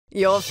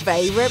Your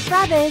favourite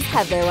brothers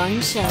have their own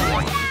show.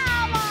 Power!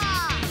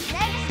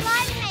 Next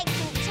slide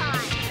making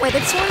time. Where the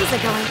toys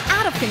are going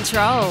out of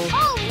control.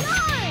 Oh no!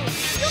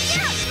 Look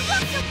out! The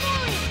rocks are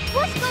falling!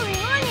 What's going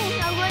on in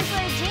here,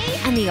 1.G?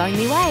 And the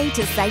only way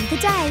to save the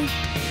day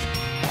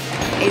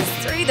is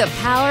through the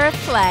power of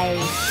play.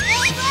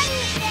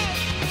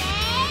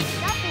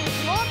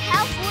 Nothing's more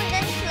powerful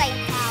than play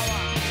power.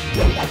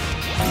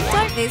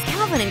 Don't miss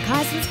Calvin and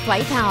Kaison's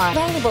Play Power.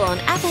 Available on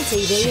Apple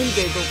TV and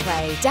Google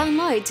Play.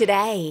 Download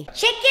today.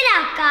 Check it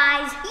out,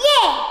 guys.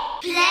 Yeah!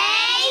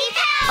 Play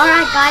power!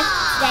 Alright, guys.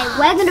 Today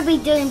we're going to be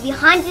doing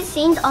behind the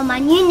scenes on my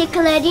new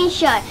Nickelodeon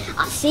show.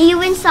 I'll see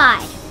you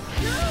inside.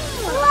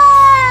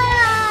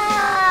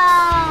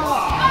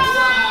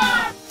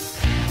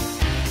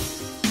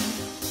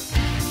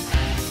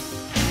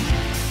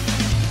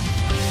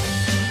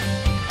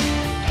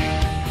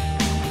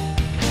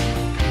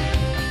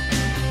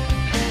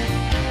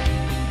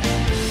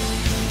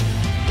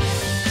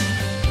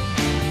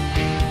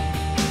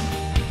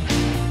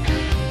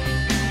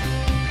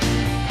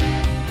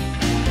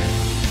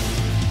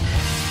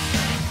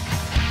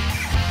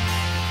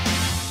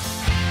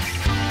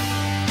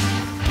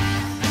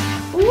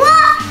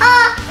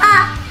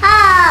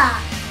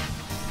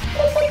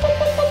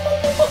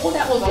 Oh,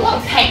 that was a lot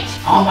of paint. It's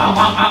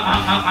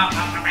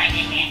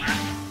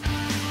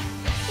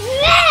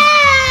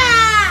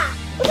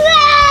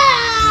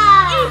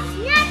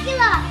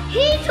Snackula!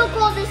 He took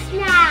all the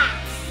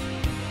snacks!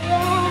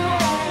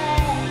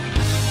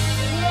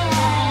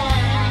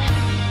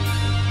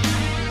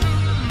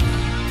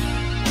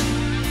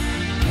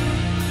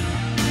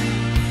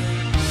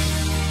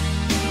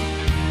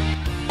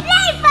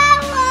 Play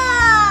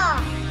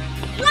power!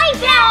 Play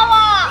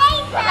power!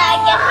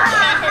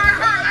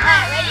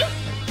 Alright, ready?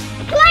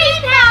 Play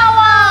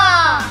power!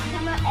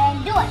 Come on and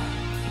do it.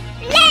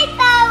 Play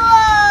power!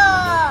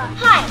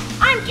 Hi,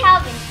 I'm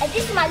Calvin, and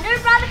this is my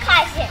little brother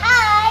Kaison.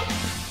 Hi!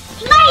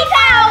 Play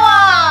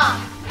power!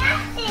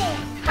 Nothing!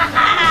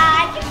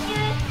 Haha!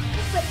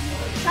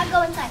 Try go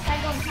inside,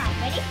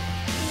 Ready?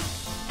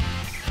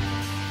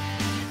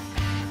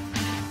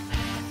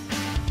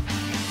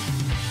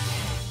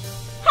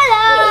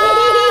 Hello!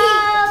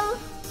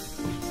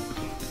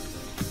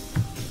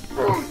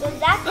 Was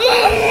that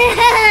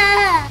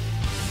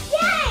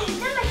Yay!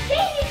 The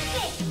machine is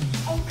fixed!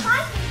 And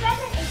Kaison's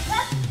present is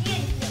wrapped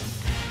beautifully.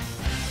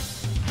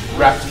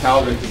 Wrapped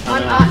Calvin to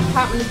come out.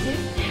 Department of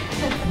Youth.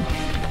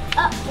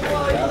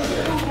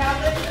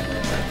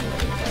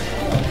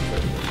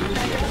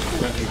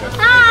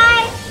 Hi!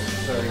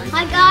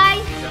 Hi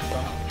guys!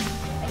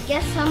 I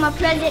guess I'm a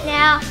present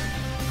now.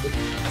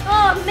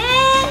 Oh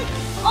man!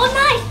 Oh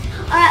nice!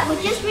 Alright,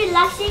 we're just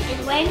relaxing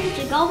and waiting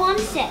to go on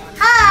set.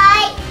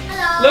 Hi!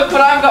 Hello! Look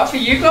what I've got for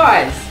you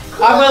guys.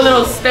 Cool. I've got a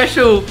little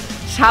special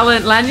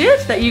talent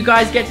lanyard that you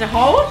guys get to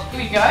hold.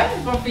 Here we go.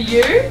 There's one for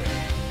you.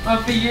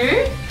 One for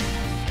you.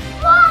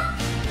 What?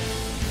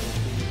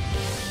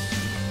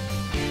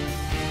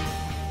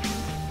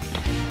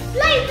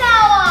 Play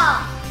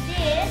power!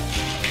 This.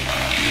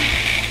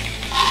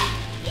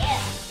 Yeah.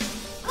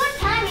 Good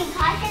timing,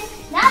 Kaison.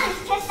 Now let's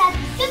test out the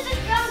super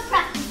strong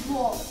practice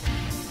wall.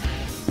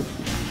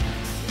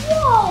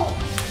 Whoa!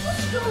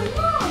 What's going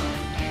on?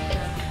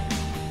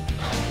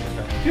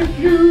 Pew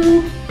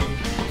pew.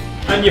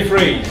 And you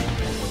freeze.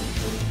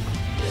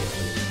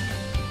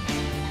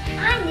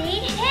 I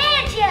need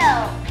hair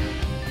gel.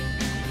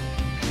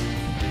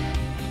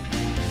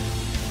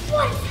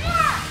 What's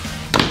that?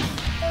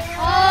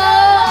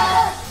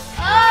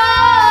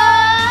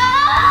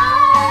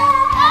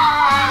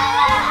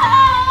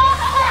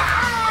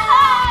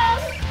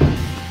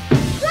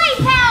 Play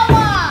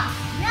power!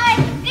 Now I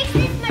can fix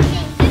this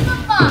machine super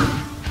fast.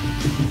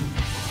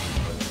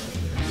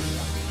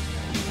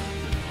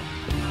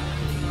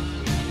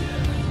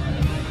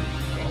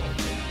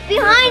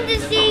 Behind the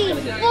scenes,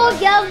 4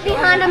 girls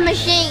behind a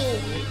machine.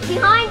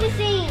 Behind the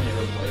scenes.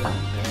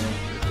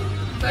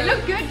 It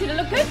looked good. Did it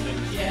look good?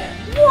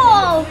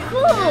 Whoa,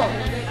 cool.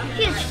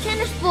 Here's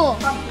tennis ball.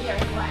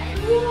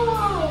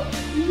 Whoa,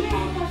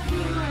 yeah, that's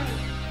nice.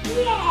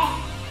 Yeah.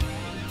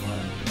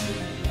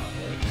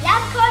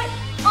 Lab coat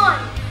on.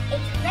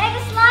 It's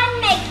mega slime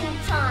making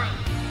time.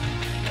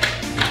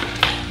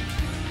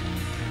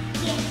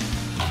 Yeah.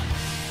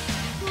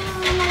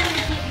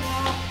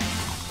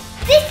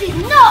 This is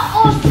not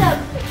awesome.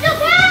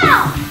 Look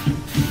out!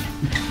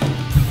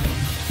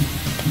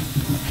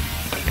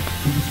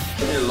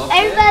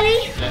 Everybody,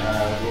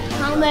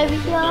 come over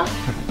here.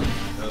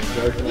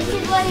 This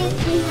is what it's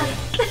been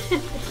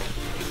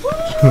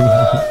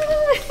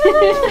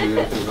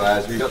Beautiful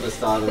guys, we got the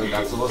start of it,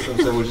 that's awesome,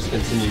 so we'll just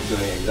continue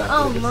doing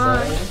exactly the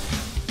my. same.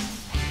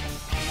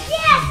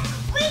 Yes!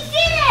 We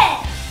did it!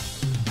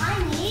 I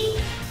need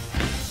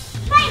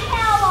play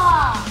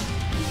power!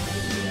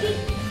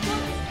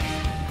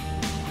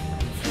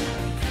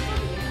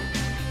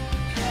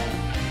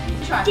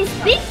 This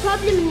big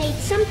problem needs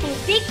something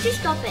big to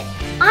stop it.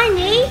 I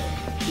need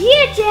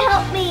you to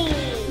help me.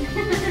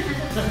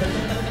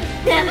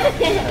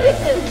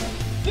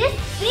 This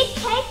big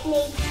cake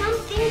needs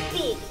something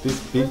big. This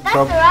big That's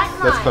problem. the right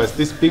That's line. close.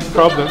 This big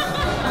problem.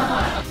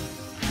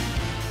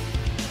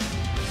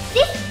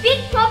 This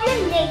big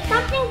problem needs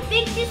something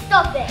big to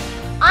stop it.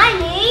 I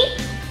need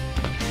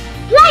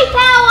play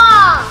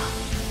power!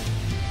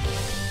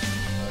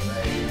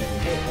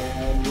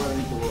 And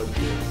running towards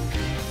you.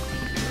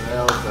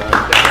 Well done,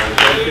 guys.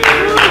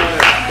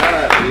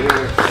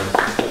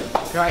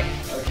 Great.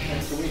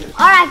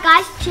 Alright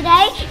guys,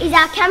 today is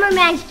our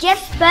cameraman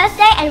Jeff's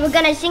birthday and we're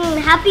gonna sing him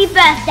happy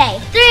birthday.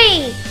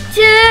 3,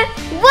 2,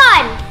 1.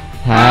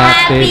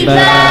 Happy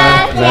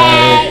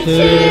birthday to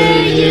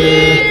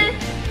you.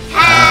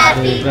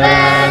 Happy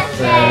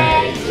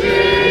birthday to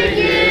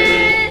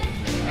you.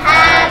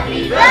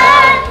 Happy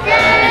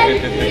birthday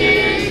to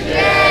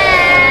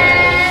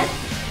Jeff.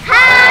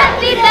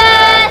 Happy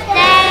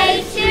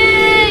birthday to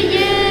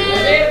you.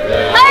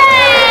 Hooray!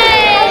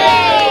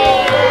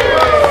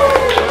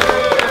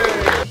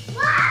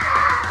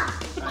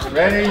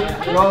 Ready,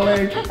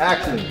 rolling,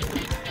 action.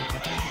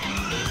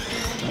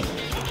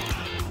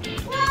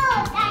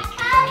 Whoa, that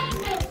car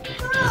looks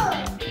cool.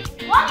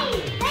 What do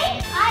you think,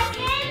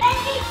 Kaison? Let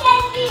me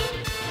get this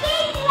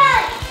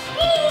peanut.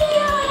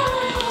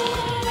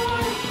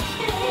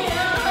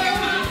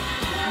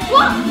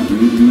 What?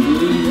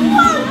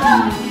 Whoa,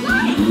 look,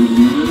 lights.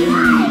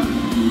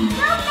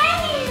 So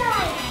many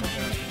lights.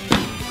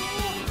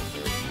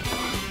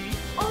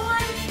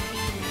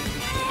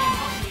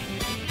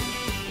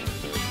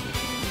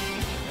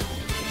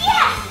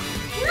 Yes!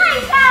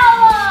 Light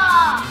power!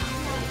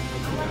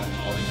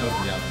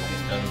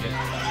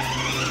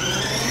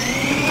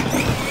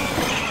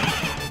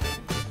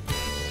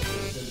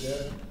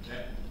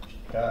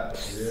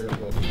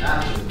 Beautiful.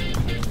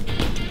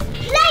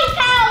 Play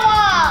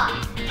power!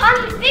 Time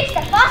to fix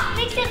the fast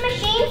fix-it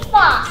machine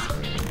fast.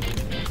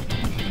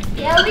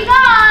 Here we go!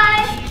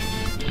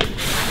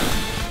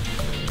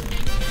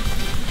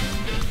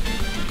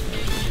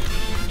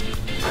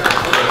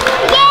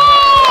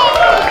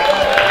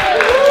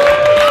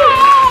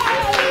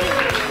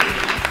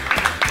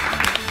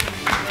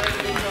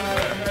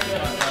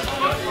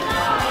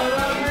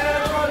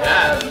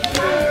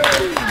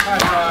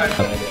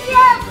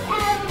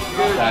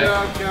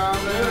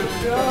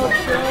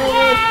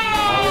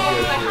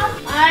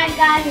 Alright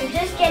guys, I'm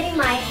just getting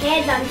my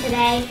hair done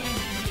today.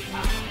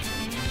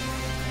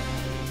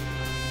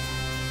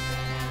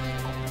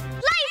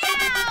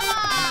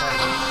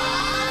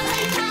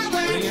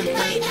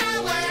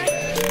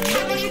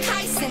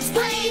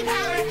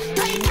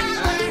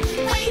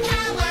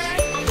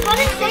 What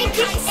is say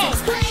fix it?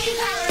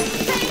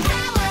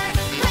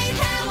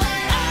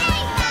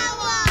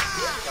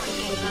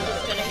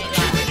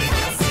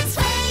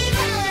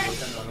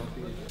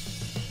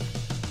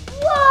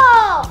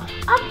 Whoa!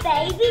 A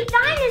baby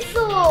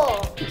dinosaur!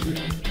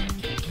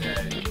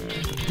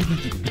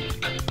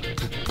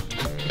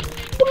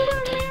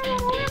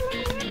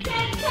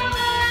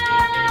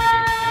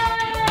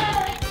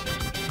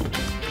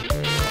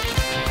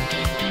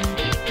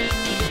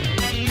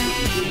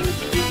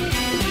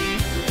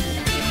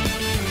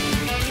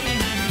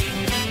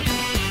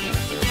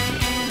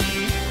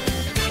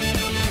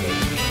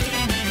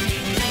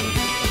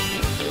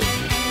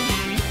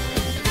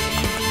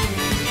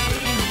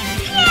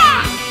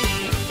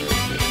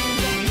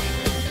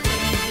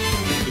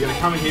 You're going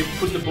to come in here,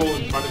 put the ball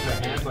in front of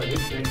her hands like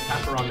this, then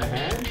tap her on the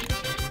hand.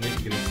 And then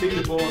she's going to see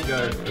the ball and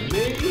go, for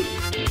me.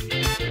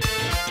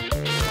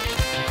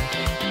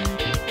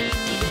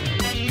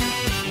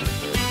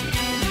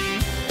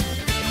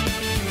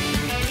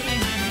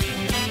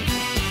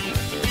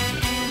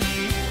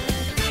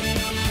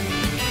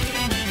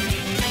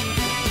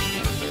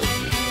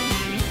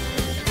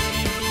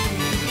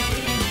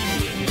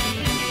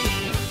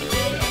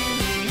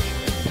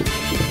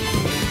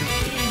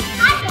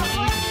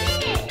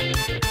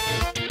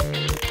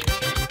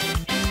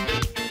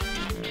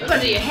 We're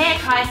gonna do your hair,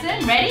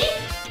 Kaison. Ready?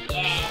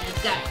 Yeah,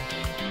 let's go.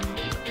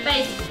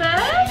 Face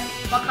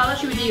first. What colour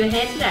should we do your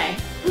hair today?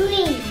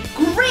 Green.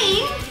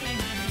 Green?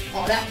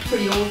 Oh, that's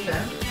pretty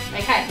awesome.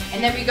 Okay,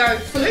 and then we go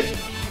salute.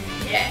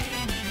 Yeah.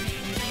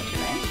 What's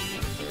your name?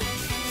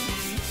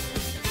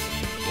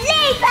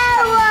 Play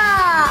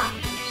power!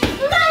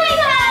 Play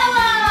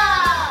power!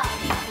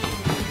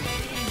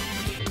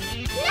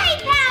 Play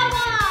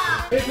power!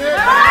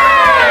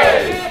 Hooray!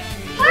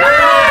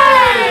 Hooray!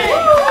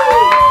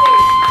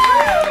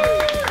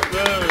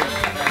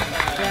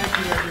 Thank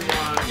you,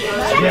 everyone.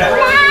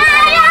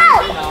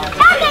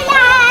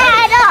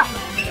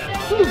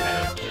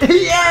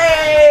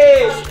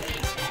 Yes!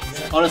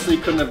 Honestly,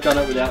 couldn't have done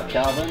it without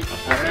Calvin.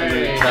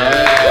 Absolute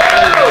talent.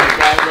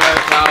 Great work,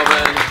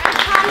 Calvin.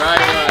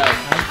 Great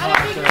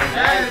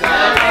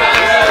work.